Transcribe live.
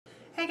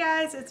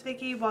guys, it's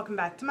Vicky. Welcome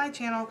back to my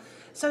channel.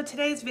 So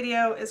today's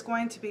video is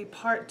going to be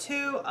part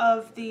 2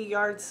 of the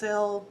yard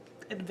sale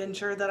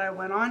adventure that I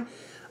went on.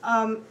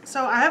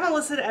 So I haven't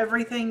listed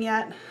everything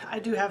yet. I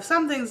do have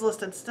some things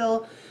listed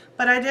still,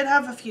 but I did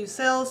have a few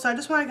sales, so I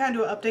just want to kind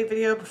of do an update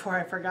video before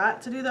I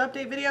forgot to do the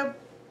update video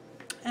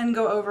and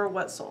go over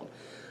what sold.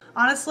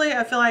 Honestly,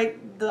 I feel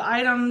like the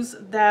items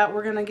that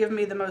were going to give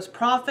me the most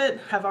profit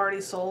have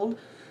already sold.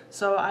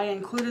 So I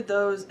included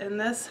those in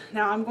this.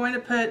 Now I'm going to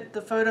put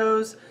the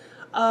photos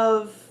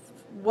of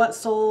what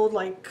sold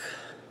like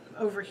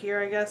over here,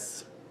 I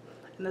guess,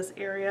 in this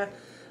area.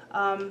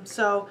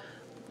 So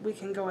we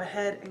can go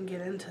ahead and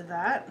get into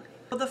that.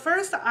 So the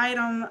first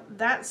item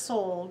that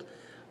sold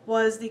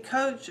was the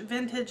Coach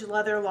Vintage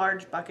Leather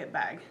Large Bucket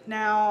Bag.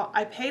 Now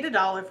I paid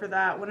 $1 for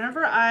that.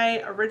 Whenever I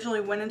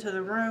originally went into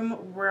the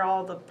room where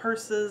all the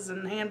purses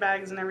and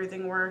handbags and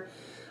everything were,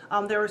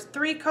 there was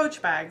 3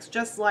 Coach bags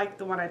just like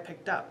the one I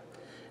picked up.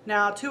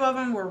 Now 2 of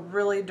them were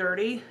really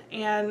dirty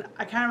and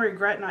I kind of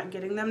regret not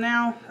getting them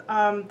now.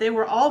 They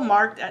were all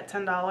marked at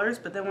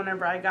 $10, but then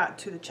whenever I got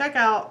to the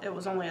checkout it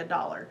was only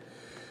 $1.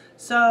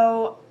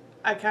 So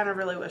I kind of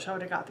really wish I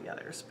would have got the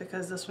others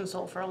because this one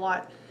sold for a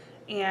lot,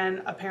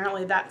 and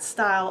apparently that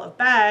style of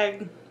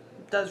bag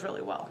does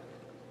really well.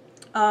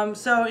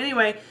 So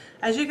anyway,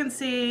 as you can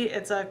see,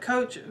 it's a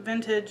Coach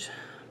Vintage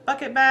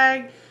bucket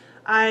bag.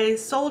 I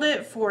sold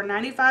it for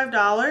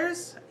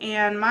 $95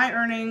 and my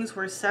earnings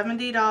were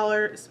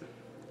 $70,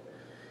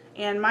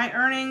 and my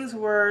earnings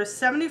were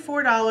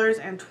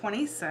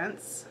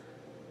 $74.20.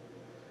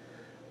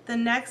 The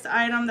next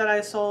item that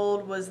I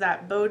sold was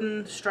that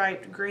Bowden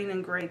striped green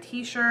and gray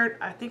t-shirt.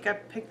 I think I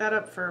picked that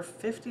up for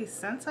 50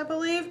 cents, I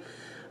believe.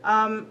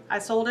 I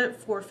sold it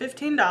for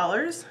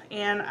 $15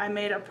 and I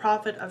made a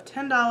profit of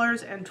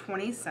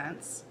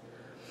 $10.20.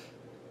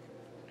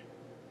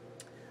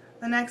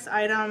 The next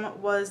item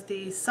was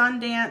the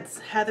Sundance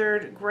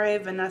Heathered Gray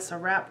Vanessa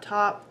Wrap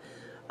Top.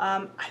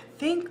 I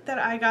think that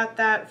I got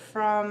that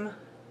from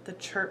the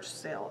church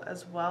sale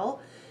as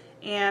well,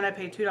 and I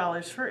paid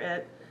 $2 for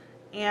it.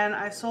 And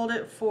I sold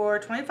it for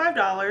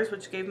 $25,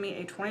 which gave me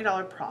a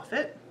 $20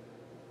 profit.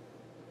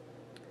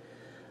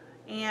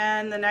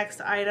 And the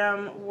next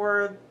item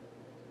were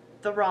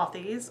the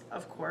Rothy's.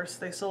 Of course,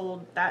 they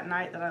sold that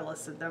night that I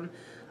listed them.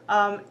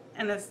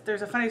 And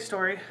there's a funny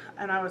story,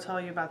 and I will tell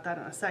you about that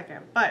in a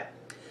second. But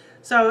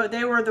so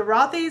they were the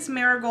Rothy's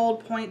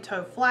Marigold Point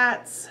Toe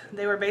Flats.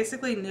 They were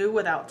basically new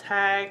without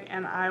tag,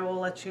 and I will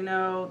let you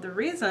know the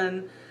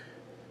reason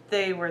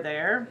they were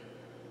there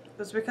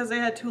was because they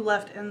had 2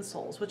 left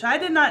insoles, which I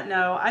did not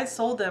know. I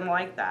sold them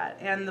like that,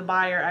 and the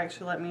buyer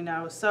actually let me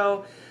know.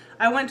 So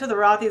I went to the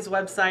Rothy's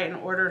website and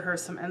ordered her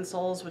some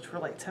insoles, which were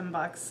like 10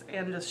 bucks,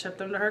 and just shipped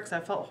them to her because I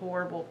felt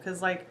horrible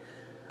because like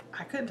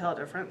I couldn't tell a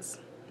difference.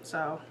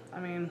 So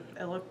I mean,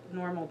 it looked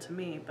normal to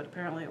me, but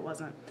apparently it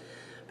wasn't.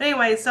 But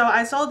anyway, so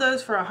I sold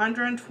those for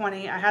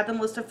 $120. I had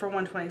them listed for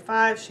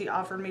 $125. She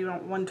offered me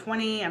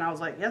 $120, and I was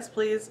like, yes,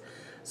 please.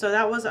 So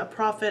that was a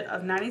profit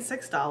of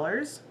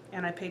 $96,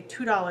 and I paid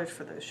 $2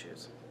 for those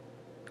shoes.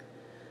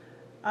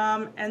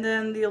 And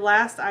then the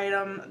last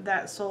item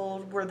that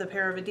sold were the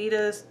pair of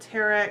Adidas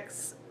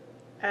Terex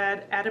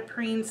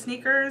Adiprene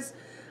sneakers.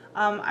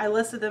 I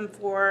listed them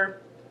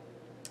for,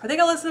 I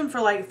think I listed them for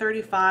like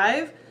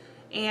 $35,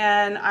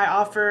 and I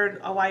offered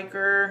a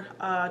liker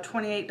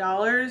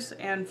 $28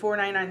 and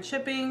 $4.99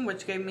 shipping,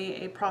 which gave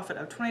me a profit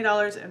of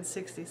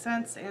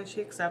 $20.60, and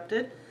she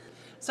accepted.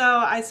 So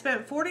I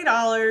spent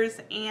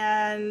 $40,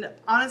 and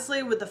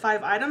honestly with the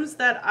 5 items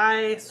that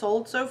I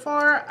sold so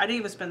far, I didn't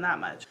even spend that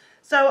much.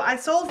 So I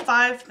sold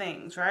 5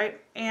 things, right?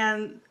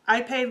 And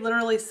I paid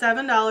literally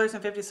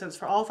 $7.50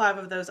 for all 5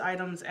 of those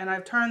items, and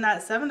I've turned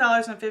that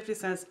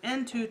 $7.50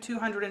 into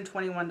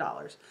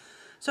 $221.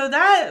 So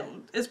that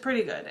is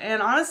pretty good. And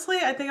honestly,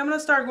 I think I'm going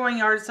to start going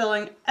yard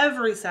selling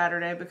every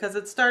Saturday because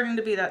it's starting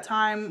to be that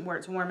time where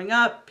it's warming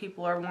up.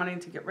 People are wanting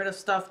to get rid of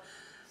stuff.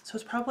 So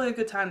it's probably a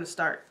good time to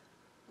start.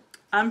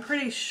 I'm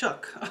pretty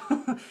shook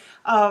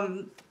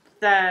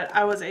that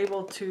I was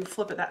able to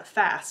flip it that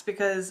fast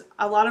because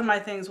a lot of my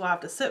things will have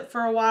to sit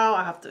for a while.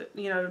 I have to,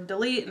 you know,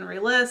 delete and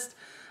relist.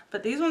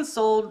 But these ones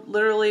sold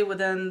literally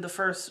within the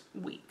first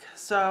week.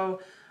 So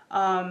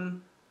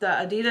the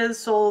Adidas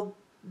sold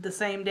the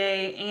same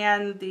day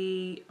and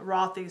the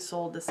Rothy's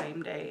sold the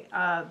same day.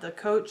 The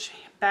Coach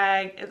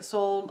bag, it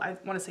sold, I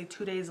want to say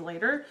 2 days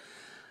later.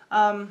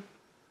 But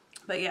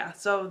yeah,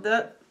 so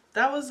that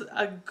was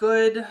a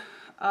good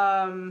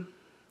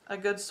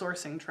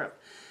sourcing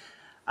trip.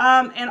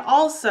 And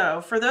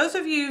also, for those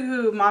of you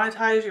who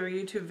monetize your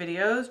YouTube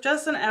videos,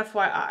 just an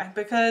FYI,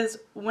 because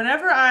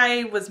whenever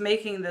I was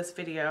making this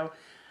video,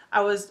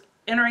 I was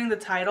entering the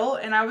title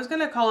and I was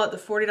going to call it the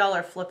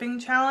 $40 flipping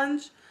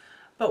challenge.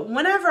 But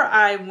whenever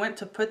I went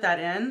to put that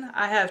in,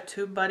 I have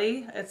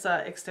TubeBuddy. It's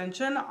an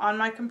extension on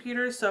my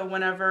computer. So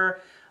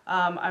whenever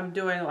I'm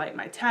doing like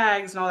my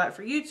tags and all that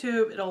for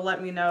YouTube, it'll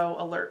let me know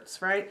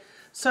alerts, right?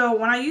 So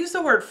when I use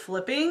the word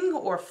flipping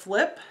or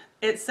flip,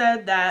 it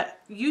said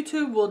that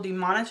YouTube will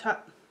demonetize.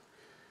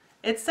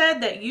 it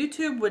said that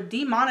YouTube would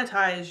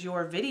demonetize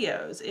your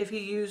videos if you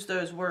use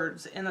those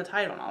words in the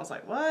title. And I was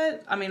like,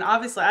 what? I mean,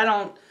 obviously I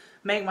don't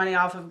make money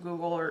off of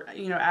Google or,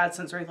 you know,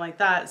 AdSense or anything like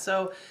that.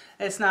 So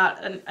it's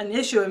not an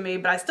issue with me,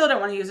 but I still don't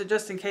want to use it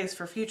just in case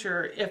for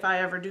future if I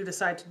ever do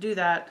decide to do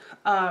that.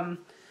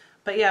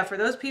 But yeah, for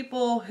those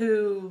people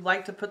who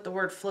like to put the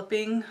word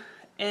flipping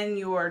in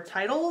your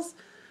titles,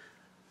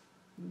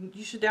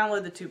 you should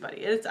download the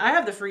TubeBuddy. I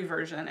have the free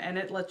version and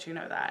it lets you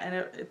know that, and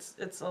it's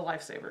a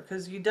lifesaver,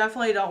 because you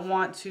definitely don't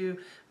want to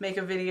make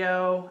a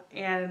video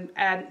and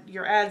add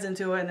your ads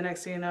into it and the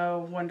next thing you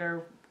know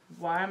wonder,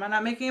 why am I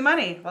not making any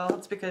money? Well,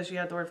 it's because you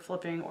had the word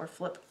flipping or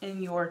flip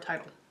in your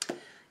title.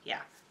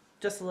 Yeah,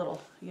 just a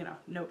little, you know,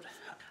 note.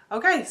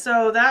 Okay,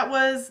 so that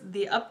was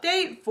the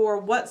update for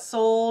what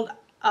sold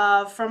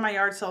from my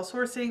yard sale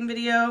sourcing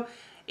video.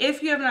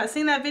 If you have not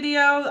seen that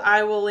video,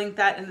 I will link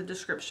that in the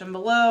description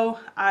below.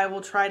 I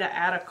will try to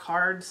add a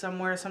card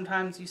somewhere.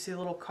 Sometimes you see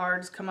little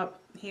cards come up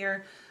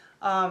here.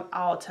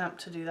 I'll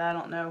attempt to do that. I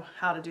don't know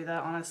how to do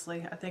that,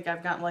 honestly. I think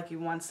I've gotten lucky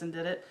once and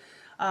did it.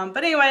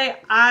 But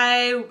anyway,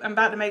 I am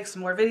about to make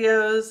some more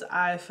videos.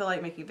 I feel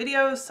like making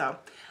videos, so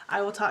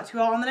I will talk to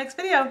you all in the next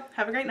video.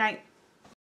 Have a great night.